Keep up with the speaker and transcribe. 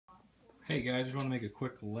Hey guys, just want to make a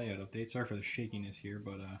quick layout update. Sorry for the shakiness here,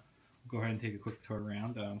 but go ahead and take a quick tour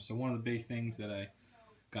around. So one of the big things that I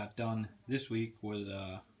got done this week was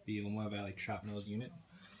the Lamoille Valley chop nose unit.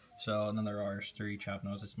 So and then there are 3 chop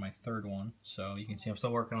nose. It's my 3rd one. So you can see I'm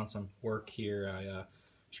still working on some work here. I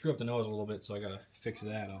screwed up the nose a little bit, so I gotta fix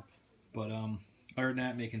that up. But other than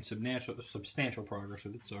that, making substantial progress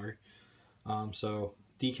with it. Sorry. So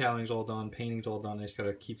decaling's all done, painting's all done. I just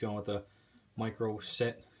gotta keep going with the micro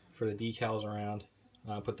set for the decals around.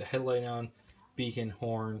 Put the headlight on, beacon,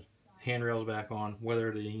 horn, handrails back on,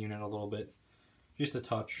 weather the unit a little bit. Just a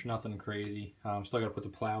touch, nothing crazy. Still got to put the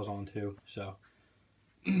plows on too, so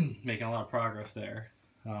making a lot of progress there.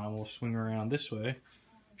 We'll swing around this way.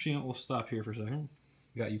 Actually, we'll stop here for a second.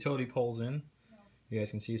 We got utility poles in. You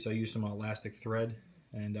guys can see, so I used some elastic thread,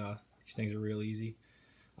 and these things are real easy.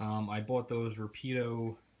 I bought those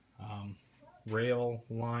Rapido rail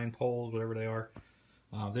line poles, whatever they are.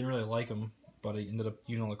 Didn't really like them, but I ended up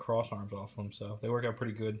using all the cross arms off them, so they work out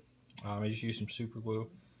pretty good. I just used some super glue.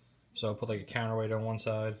 So I put like a counterweight on one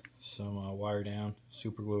side, some wire down,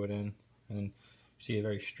 super glue it in, and then you see it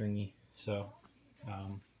very stringy. So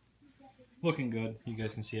looking good. You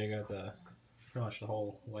guys can see I got pretty much the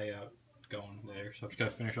whole layout going there. So I've just got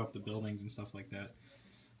to finish up the buildings and stuff like that.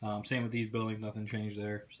 Same with these buildings, nothing changed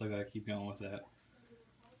there. Still got to keep going with that.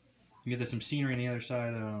 You get some scenery on the other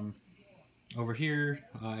side. Over here,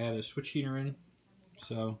 I added a switch heater in,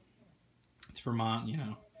 so it's Vermont, you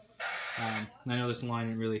know. I know this line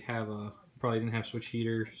didn't really have probably didn't have switch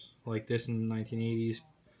heaters like this in the 1980s,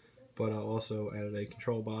 but I also added a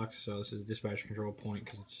control box, so this is a dispatch control point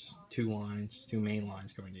because it's 2 lines, 2 main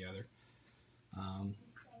lines coming together.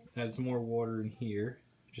 Added some more water in here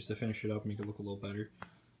just to finish it up and make it look a little better.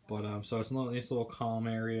 But so it's a nice little calm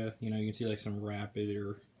area. You know, you can see like some rapid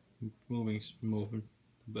or movement.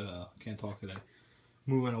 Can't talk today.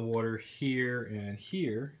 Moving of water here and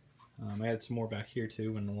here. I added some more back here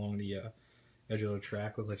too, and along the edge of the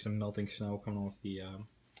track, looked like some melting snow coming off the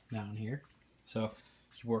mountain here. So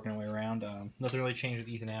keep working our way around. Nothing really changed with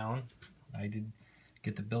Ethan Allen. I did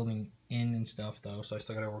get the building in and stuff though, so I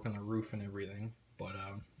still got to work on the roof and everything. But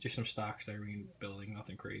just some stock styrene building,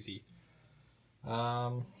 nothing crazy.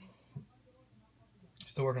 Still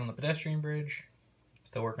working on the pedestrian bridge.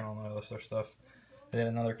 Still working on all the other stuff. And then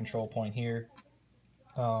another control point here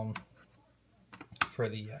for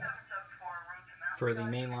the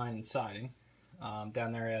main line and siding.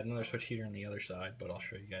 Down there I had another switch heater on the other side, but I'll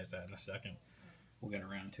show you guys that in a second. We'll get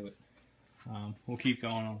around to it. We'll keep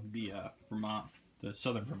going on the Vermont, the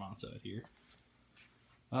southern Vermont side here.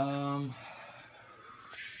 You'll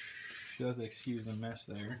have to excuse the mess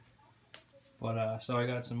there. But so I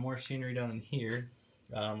got some more scenery done in here.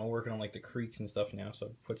 I'm working on like the creeks and stuff now, so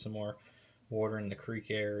I put some more water in the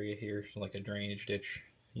creek area here, so like a drainage ditch,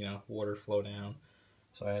 you know, water flow down.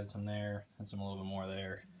 So I added some there, and some a little bit more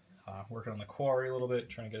there. Working on the quarry a little bit,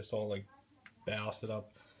 trying to get us all like ballasted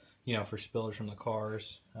up, you know, for spillage from the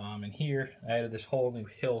cars. And here, I added this whole new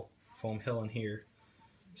hill, foam hill in here,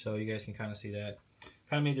 so you guys can kind of see that.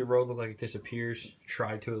 Kind of made the road look like it disappears,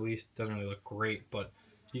 tried to at least. Doesn't really look great, but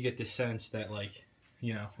you get the sense that like,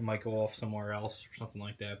 you know, it might go off somewhere else or something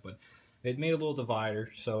like that. But it made a little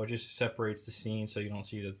divider, so it just separates the scene so you don't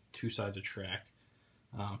see the 2 sides of track.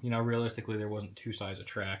 You know, realistically, there wasn't 2 sides of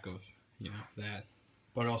track of, you know, that.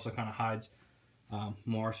 But it also kind of hides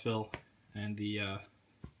Morrisville and the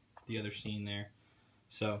other scene there.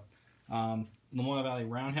 So, Lamoille Valley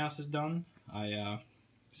Roundhouse is done. I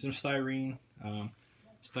some styrene,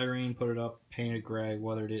 put it up, painted gray,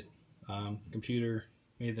 weathered it. Computer,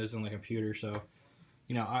 made this on the computer, so,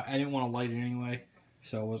 you know, I didn't want to light it anyway.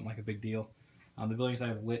 So it wasn't like a big deal. The buildings I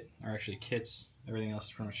have lit are actually kits. Everything else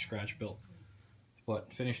is pretty much scratch built.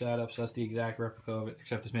 But finished that up, so that's the exact replica of it,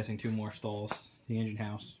 except it's missing 2 more stalls. The engine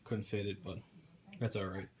house couldn't fit it, but that's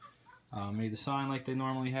alright. Made the sign like they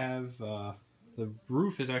normally have. The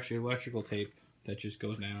roof is actually electrical tape that just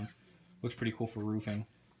goes down. Looks pretty cool for roofing.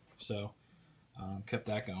 So kept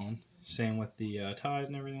that going. Same with the ties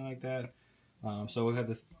and everything like that. So we have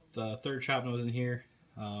the 3rd chop nose in here.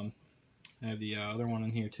 I have the other one in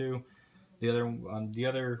here too. The other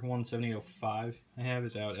 17805 I have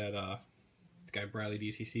is out at the guy Bradley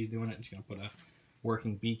DCC is doing it. Just gonna put a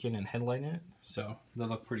working beacon and headlight in it, so they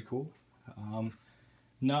look pretty cool.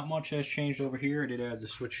 Not much has changed over here. I did add the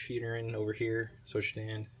switch heater in over here, switch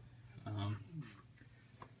stand.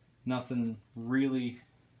 Nothing really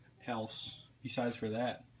else besides for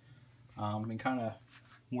that. I've been kind of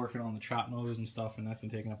working on the chop nose and stuff, and that's been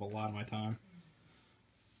taking up a lot of my time.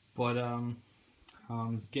 But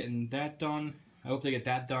getting that done. I hope they get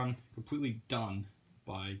that done, completely done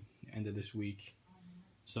by the end of this week.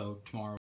 So tomorrow